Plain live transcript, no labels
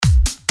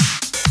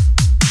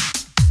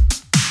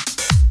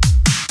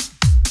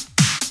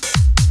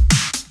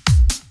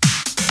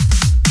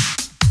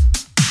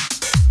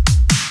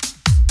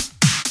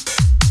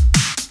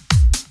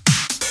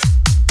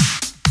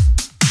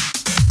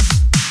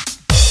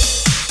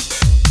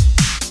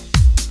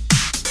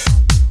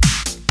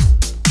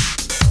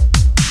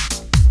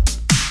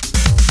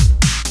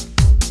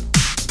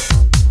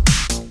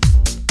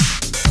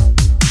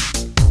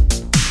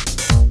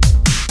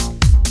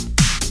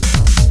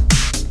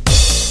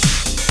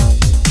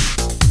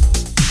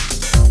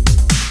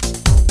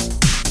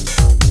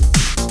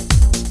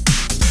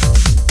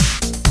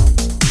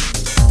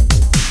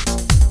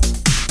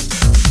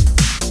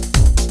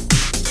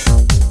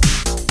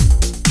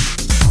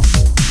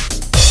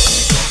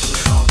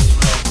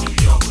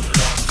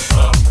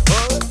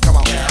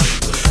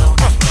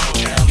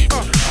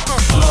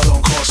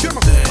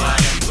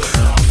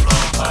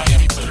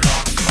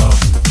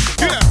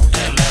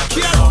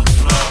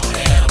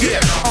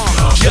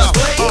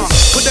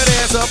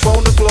up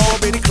on the floor,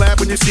 mini clap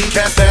when you see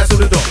cats pass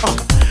through the door.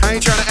 I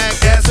ain't tryna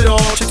act ass at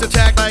all. Chicks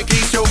attack like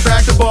he's Joe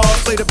crack the ball.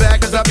 Play the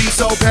back cause I be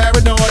so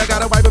paranoid. I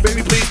got a wife, but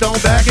baby, please don't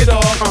back it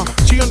off.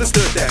 She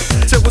understood that.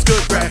 Said what's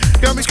good, rat.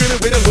 Got me screaming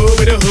with a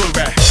hood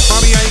rat.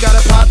 Mommy, I ain't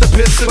gotta pop the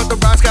piston, but the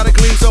rocks gotta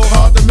clean so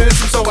hard to miss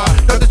him. So I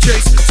cut the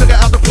chase, took her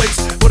out the place,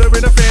 put her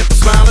in a fan,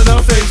 smile in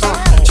her face.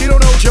 She don't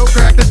know Joe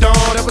crack the dawn.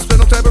 Never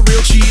spend no type of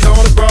real cheese on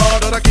the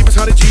broad. All I keep is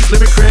 100 G's,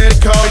 limit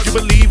credit cards. You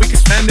believe we can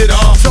spend it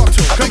all? Talk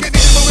to her. Come get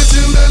these moving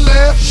to the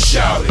left,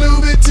 shout it.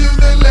 Move it to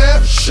the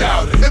left,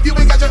 shout it. If you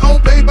ain't got your own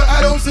paper,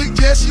 I don't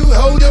suggest you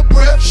hold your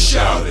breath,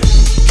 shout it.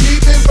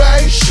 Keep it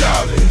right,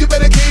 shout it. You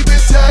better keep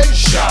it tight,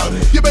 shout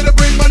it. You better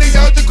bring money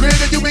out the crib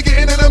and you been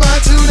getting into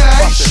mine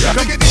tonight.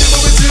 Come get these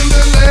moving to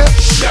the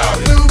left, shout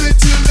it. Move it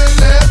to the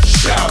left,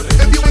 shout it.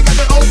 If you ain't got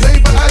your own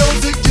paper, I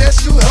don't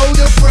suggest you hold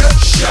your breath,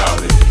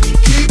 shout it.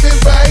 Keep it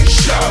right,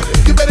 shout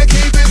it. You better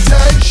keep it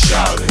tight,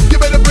 shout it. You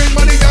better bring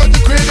money out the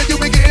crib and you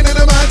been getting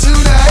into mine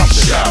tonight,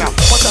 shout it.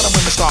 Watch out,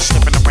 women start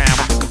slipping around,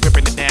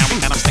 ripping it down,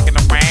 and I'm sticking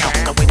around.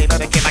 The way they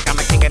love to get like I'm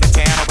the king of the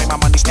town. The way my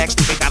money stacks,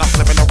 stupid, got them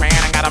flipping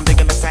around, I got them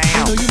digging the sound.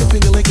 I know you been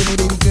finger licking me,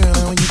 baby girl.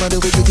 When you find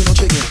out we're cooking no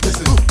chicken.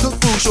 Listen, look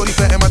food, shorty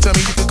fat in my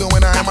tummy. You can go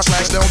and I have my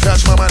slice, don't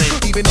touch my money.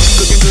 Even though you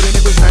looking good and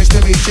it was nice to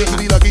meet you, you'd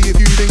be lucky if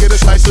you even get a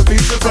slice of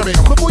pizza from me.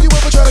 Before you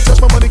ever try to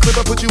touch my money clip,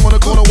 I put you on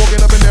the corner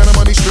walking up and down the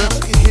money strip.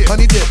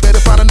 Honey dip,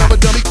 better find another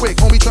dummy quick.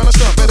 Homie tryna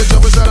stuff, better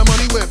jump inside a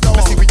money whip.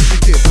 Let's see what you can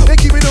get. And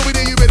keep it over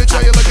there, you better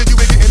try your luck, cause you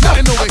ain't getting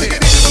nothing over here.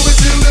 Move it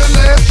to the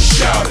left,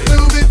 shout it.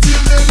 Move it to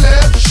the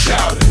left,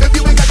 shout it. If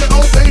you ain't got your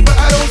own paper,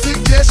 I don't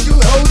suggest you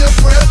hold your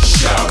breath,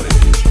 shout it.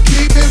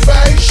 Keep it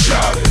right,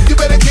 shout it. You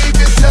better keep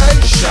it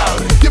tight, shout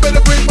it. You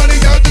better bring money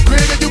out the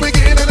crib and you ain't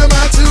getting into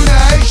mine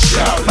tonight,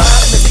 shout it. Mine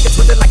and the ticket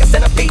twisted like a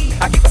centipede.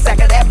 I keep a sack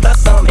of that plus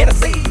some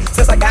Hennessy.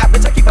 Since I got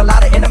rich, I keep a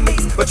lot of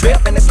enemies. But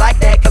trippin', it's like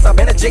that cause I'm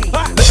in a G.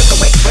 Look at the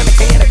way women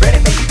can and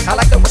grinning me. I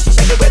like the way she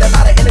shake it with a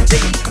lot of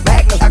energy.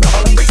 Magnum,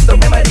 alcohol, and freaks, the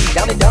remedy.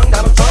 Down and young,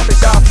 Donald Trump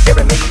is y'all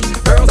hearing me.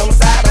 Girls on the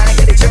sideline,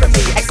 yeah, they cheering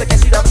me. X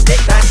against you, don't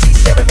stick, now she's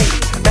staring me.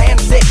 Man,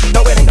 I'm sick,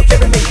 no, it ain't no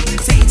killing me.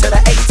 T to the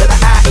H to the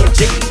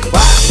I-N-G.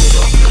 Why?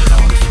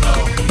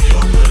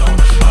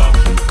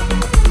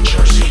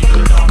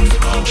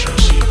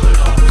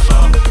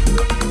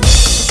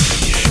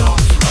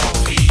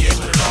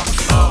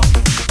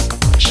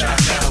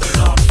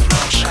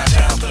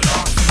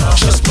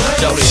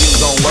 Shorty, you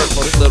gon' work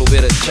for this little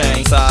bit of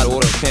change. Side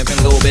order, pimpin',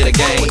 little bit of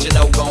game. What you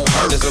know gon'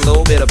 hurt, there's a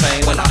little bit of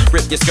pain when I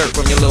rip your skirt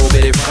from your little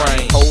bitty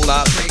frame. Whole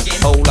lot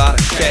of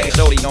cash.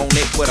 Shorty on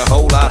it with a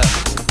whole lot of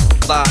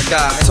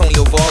guy.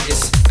 Antonio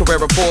Vargas,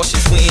 Carrera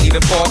Porsches, we ain't even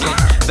parking.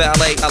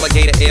 Valet,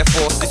 alligator, Air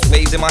Forces,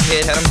 waves in my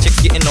head, had them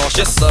chicks getting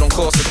nauseous. Let them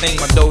cost the thing,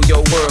 my dough,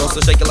 yo world. So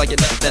shake it like you're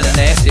nothing, a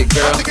nasty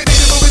girl. Move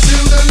it to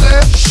the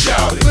left,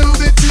 shout it. Move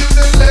it to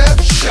the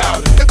left,